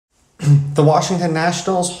The Washington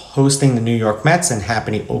Nationals hosting the New York Mets, and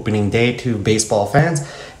happy opening day to baseball fans.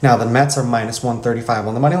 Now, the Mets are minus 135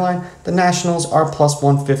 on the money line. The Nationals are plus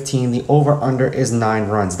 115. The over-under is 9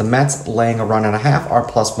 runs. The Mets laying a run and a half are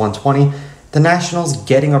plus 120. The Nationals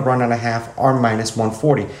getting a run and a half are minus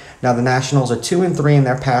 140. Now, the Nationals are 2-3 in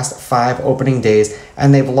their past 5 opening days,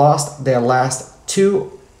 and they've lost their last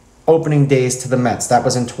 2 opening days to the Mets. That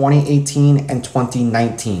was in 2018 and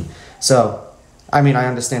 2019. So, I mean, I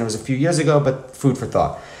understand it was a few years ago, but food for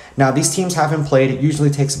thought. Now, these teams haven't played. It usually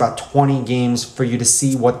takes about 20 games for you to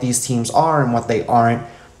see what these teams are and what they aren't.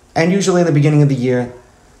 And usually in the beginning of the year,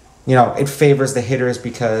 it favors the hitters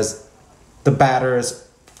because the batters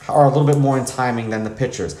are a little bit more in timing than the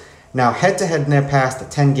pitchers. Now, head-to-head in their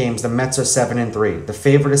past 10 games, the Mets are 7-3. The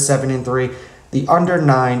favorite is 7-3. The under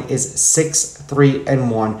 9 is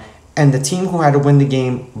 6-3-1. And the team who had to win the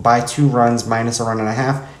game by 2 runs minus a run and a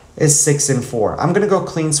half is 6-4. I'm going to go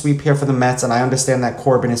clean sweep here for the Mets, and I understand that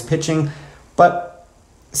Corbin is pitching, but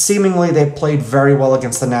seemingly they played very well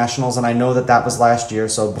against the Nationals, and I know that was last year,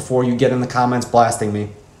 so before you get in the comments blasting me,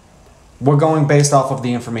 we're going based off of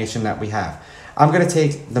the information that we have. I'm going to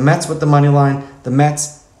take the Mets with the money line, the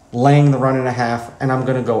Mets laying the run and a half, and I'm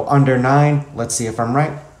going to go under 9. Let's see if I'm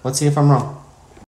right. Let's see if I'm wrong.